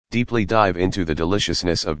Deeply dive into the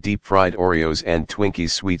deliciousness of deep-fried Oreos and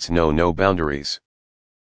Twinkies. Sweets know no boundaries.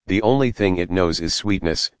 The only thing it knows is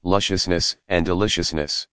sweetness, lusciousness, and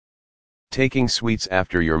deliciousness. Taking sweets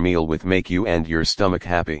after your meal will make you and your stomach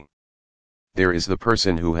happy. There is the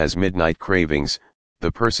person who has midnight cravings,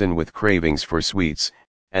 the person with cravings for sweets,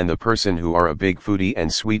 and the person who are a big foodie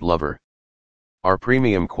and sweet lover. Our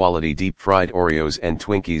premium quality deep-fried Oreos and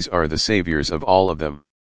Twinkies are the saviors of all of them.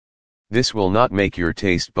 This will not make your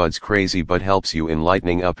taste buds crazy but helps you in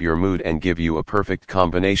lightening up your mood and give you a perfect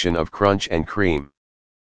combination of crunch and cream.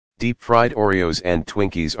 Deep-fried Oreos and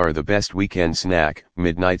Twinkies are the best weekend snack,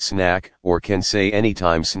 midnight snack, or can say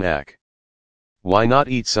anytime snack. Why not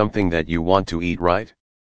eat something that you want to eat, right?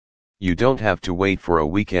 You don't have to wait for a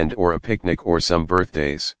weekend or a picnic or some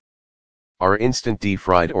birthdays. Our instant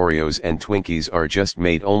deep-fried Oreos and Twinkies are just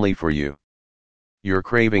made only for you. Your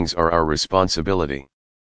cravings are our responsibility.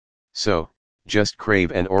 So, just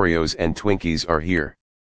crave, and Oreos and Twinkies are here.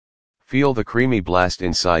 Feel the creamy blast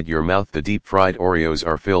inside your mouth. The deep-fried Oreos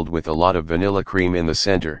are filled with a lot of vanilla cream in the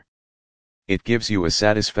center. It gives you a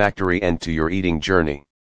satisfactory end to your eating journey.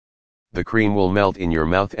 The cream will melt in your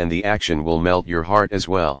mouth and the action will melt your heart as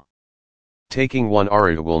well. Taking one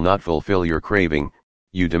Oreo will not fulfill your craving,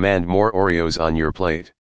 you demand more Oreos on your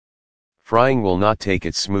plate. Frying will not take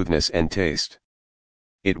its smoothness and taste.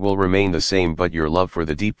 It will remain the same, but your love for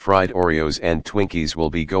the deep-fried Oreos and Twinkies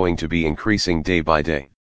will be going to be increasing day by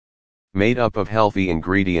day. Made up of healthy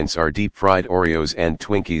ingredients, our deep-fried Oreos and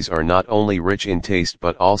Twinkies are not only rich in taste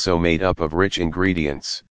but also made up of rich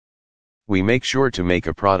ingredients. We make sure to make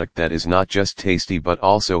a product that is not just tasty but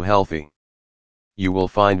also healthy. You will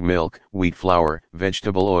find milk, wheat flour,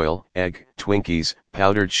 vegetable oil, egg, Twinkies,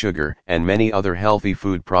 powdered sugar, and many other healthy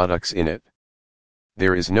food products in it.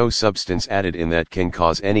 There is no substance added in that can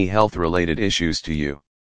cause any health-related issues to you.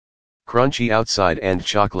 Crunchy outside and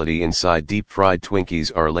chocolatey inside, deep-fried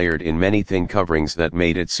Twinkies are layered in many thin coverings that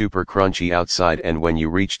made it super crunchy outside, and when you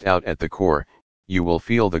reached out at the core, you will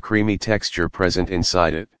feel the creamy texture present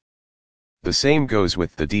inside it. The same goes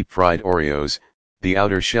with the deep-fried Oreos. The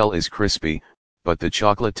outer shell is crispy, but the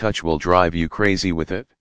chocolate touch will drive you crazy with it.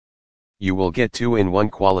 You will get 2-in-1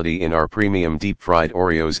 quality in our premium deep-fried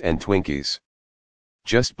Oreos and Twinkies.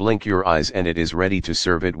 Just blink your eyes and it is ready to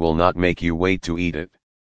serve. It will not make you wait to eat it.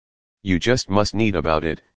 You just must need about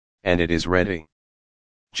it, and it is ready.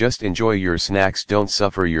 Just enjoy your snacks, don't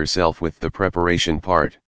suffer yourself with the preparation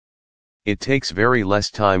part. It takes very less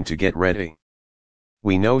time to get ready.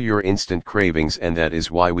 We know your instant cravings, and that is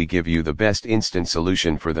why we give you the best instant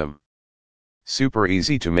solution for them. Super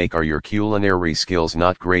easy to make. Are your culinary skills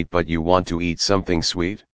not great but you want to eat something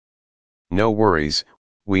sweet? No worries,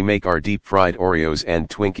 we make our deep-fried Oreos and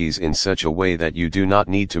Twinkies in such a way that you do not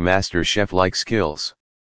need to master chef-like skills.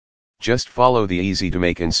 Just follow the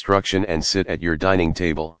easy-to-make instruction and sit at your dining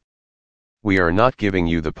table. We are not giving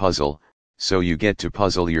you the puzzle, so you get to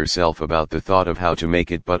puzzle yourself about the thought of how to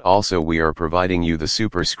make it, but also we are providing you the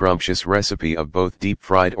super scrumptious recipe of both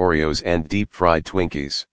deep-fried Oreos and deep-fried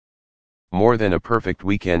Twinkies. More than a perfect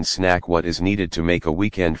weekend snack, what is needed to make a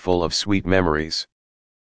weekend full of sweet memories?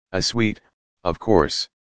 A sweet, of course.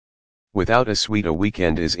 Without a sweet, a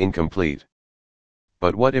weekend is incomplete.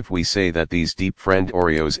 But what if we say that these deep-fried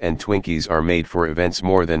Oreos and Twinkies are made for events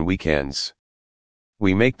more than weekends?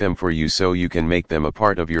 We make them for you so you can make them a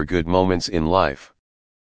part of your good moments in life.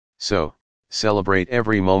 So, celebrate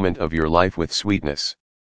every moment of your life with sweetness.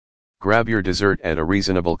 Grab your dessert at a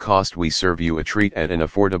reasonable cost. We serve you a treat at an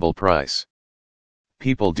affordable price.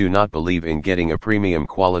 People do not believe in getting a premium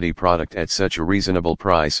quality product at such a reasonable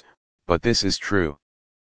price, but this is true.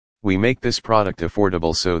 We make this product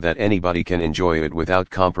affordable so that anybody can enjoy it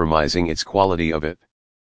without compromising its quality of it.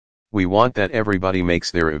 We want that everybody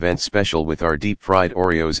makes their event special with our deep-fried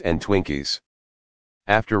Oreos and Twinkies.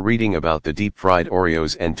 After reading about the deep-fried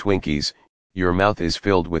Oreos and Twinkies, your mouth is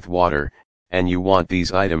filled with water, and you want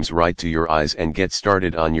these items right to your eyes and get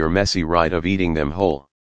started on your messy ride of eating them whole.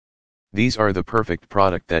 These are the perfect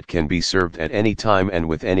product that can be served at any time and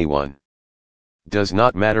with anyone. Does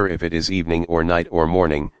not matter if it is evening or night or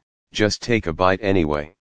morning, just take a bite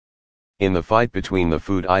anyway. In the fight between the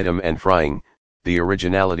food item and frying, the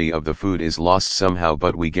originality of the food is lost somehow,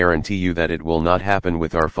 but we guarantee you that it will not happen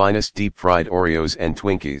with our finest deep-fried Oreos and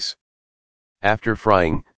Twinkies. After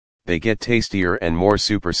frying, they get tastier and more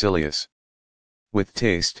supercilious. With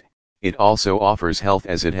taste, it also offers health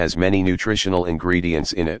as it has many nutritional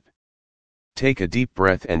ingredients in it. Take a deep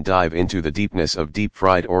breath and dive into the deepness of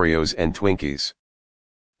deep-fried Oreos and Twinkies.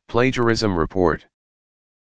 Plagiarism report.